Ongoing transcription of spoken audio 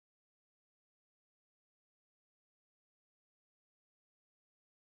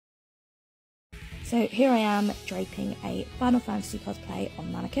So here I am draping a Final Fantasy cosplay on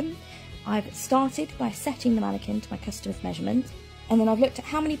the mannequin. I've started by setting the mannequin to my customer's measurement, and then I've looked at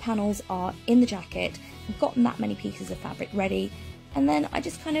how many panels are in the jacket and gotten that many pieces of fabric ready, and then I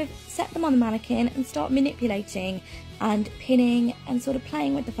just kind of set them on the mannequin and start manipulating and pinning and sort of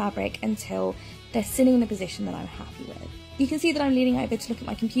playing with the fabric until they're sitting in a position that I'm happy with. You can see that I'm leaning over to look at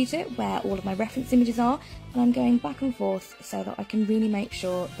my computer where all of my reference images are, and I'm going back and forth so that I can really make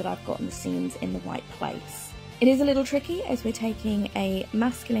sure that I've gotten the seams in the right place. It is a little tricky as we're taking a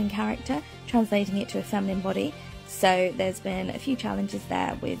masculine character, translating it to a feminine body, so there's been a few challenges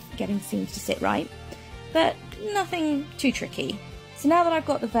there with getting the seams to sit right, but nothing too tricky. So now that I've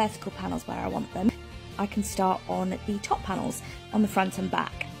got the vertical panels where I want them, I can start on the top panels on the front and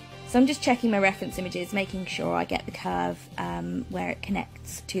back. So I'm just checking my reference images, making sure I get the curve where it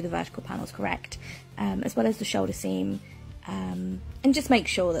connects to the vertical panels correct, as well as the shoulder seam, and just make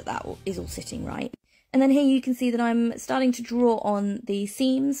sure that that is all sitting right. And then here you can see that I'm starting to draw on the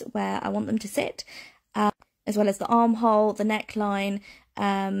seams where I want them to sit, as well as the armhole, the neckline,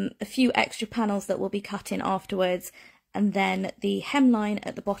 a few extra panels that will be cut in afterwards, and then the hemline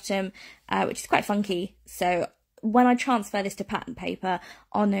at the bottom, which is quite funky. So when I transfer this to pattern paper,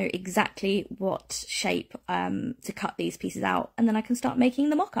 I'll know exactly what shape to cut these pieces out, and then I can start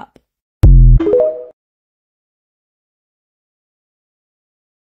making the mock-up.